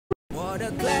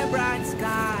the clear bright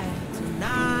sky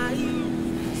tonight,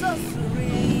 so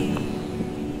serene.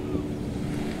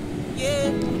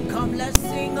 Yeah, come let's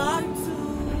sing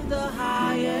unto the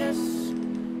highest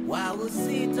while we'll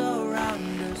sit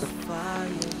around this fire.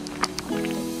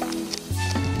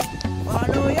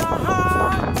 Follow your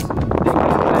heart.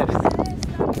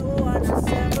 No one has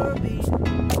ever been.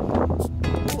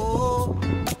 Oh,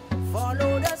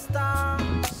 follow the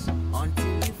stars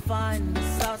until you find the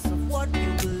source of what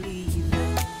you believe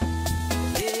in.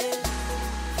 Yeah,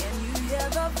 can you hear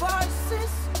the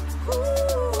voices?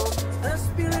 Ooh, the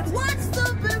spirit wants to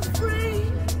be free.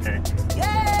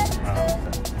 Yeah,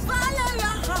 follow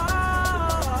your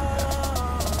heart.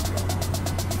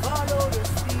 Follow the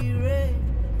spirit.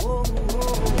 Oh,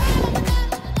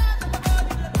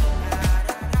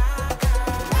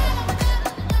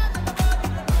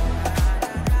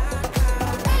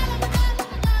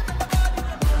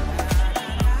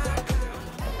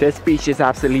 This beach is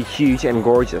absolutely huge and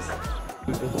gorgeous.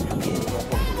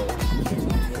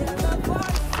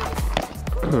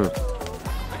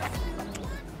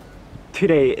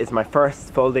 Today is my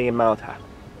first full day in Malta.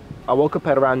 I woke up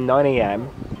at around 9 AM,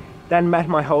 then met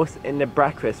my host in the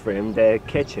breakfast room, the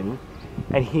kitchen,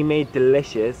 and he made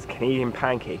delicious Canadian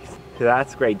pancakes. So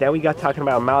that's great. Then we got talking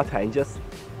about Malta and just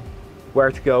where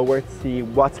to go, where to see,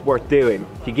 what's worth doing.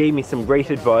 He gave me some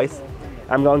great advice.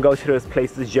 I'm gonna go to those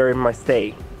places during my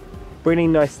stay. Really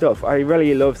nice stuff. I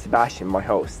really love Sebastian, my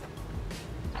host.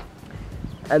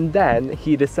 And then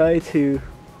he decided to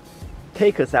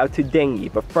take us out to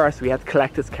Dingli, but first we had to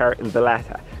collect his car in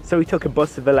Valletta. So we took a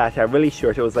bus to Valletta, really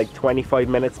short, it was like 25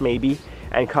 minutes maybe,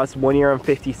 and it cost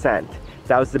 €1.50.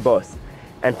 That was the bus.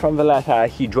 And from Valletta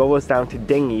he drove us down to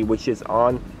Dingli, which is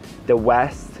on the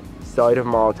west side of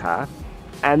Malta.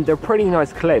 And they're pretty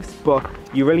nice cliffs, but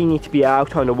you really need to be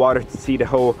out on the water to see the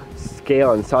whole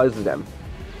scale and size of them.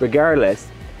 Regardless,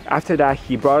 after that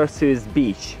he brought us to his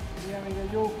beach.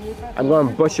 I'm going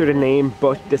to butcher the name,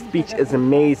 but this beach is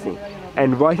amazing.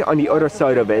 And right on the other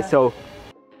side of it, so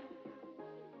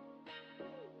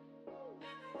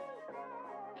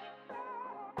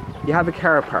you have a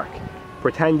car park.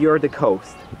 Pretend you're the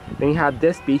coast. Then you have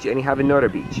this beach and you have another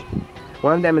beach.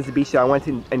 One of them is the beach that I went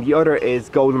to, and the other is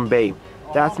Golden Bay.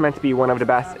 That's meant to be one of the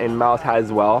best in Malta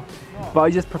as well. But I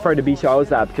just prefer the beach I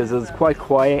was at because it was quite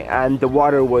quiet and the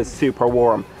water was super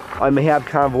warm. I may have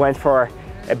kind of went for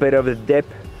a bit of a dip,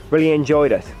 really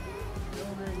enjoyed it.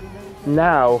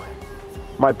 Now,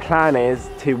 my plan is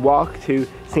to walk to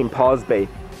St.Pauls Bay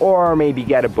or maybe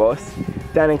get a bus,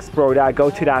 then explore that, go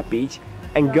to that beach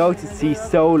and go to sea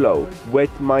solo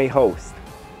with my host.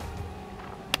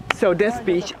 So this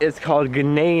beach is called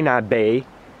Gnejna Bay,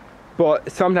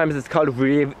 but sometimes it's called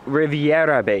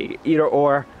Riviera Bay. Either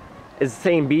or is the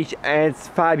same beach and it's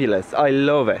fabulous. I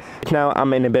love it. Now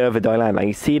I'm in a bit of a dilemma.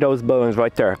 You see those buildings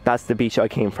right there? That's the beach I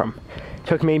came from.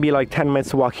 Took maybe like 10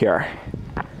 minutes to walk here.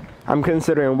 I'm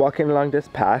considering walking along this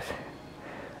path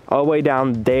all the way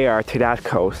down there to that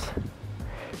coast,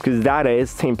 because that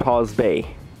is St.Pauls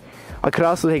Bay. I could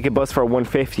also take a bus for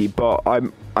 $1.50, but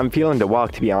I'm feeling the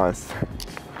walk, to be honest.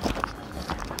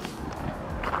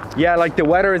 Yeah, like the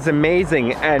weather is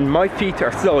amazing and my feet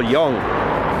are still young.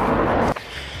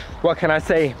 What can I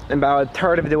say? About a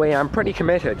third of the way I'm pretty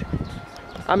committed.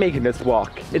 I'm making this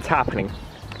walk. It's happening.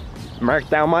 Mark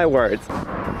down my words.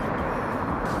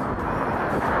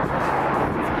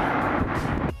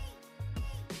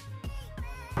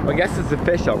 I guess it's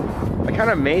official. I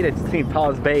kind of made it to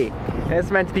St.Pauls Bay. And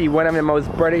it's meant to be one of the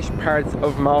most British parts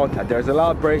of Malta. There's a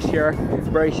lot of British here.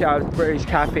 British shops, British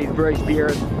cafes, British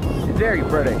beers. It's very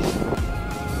British.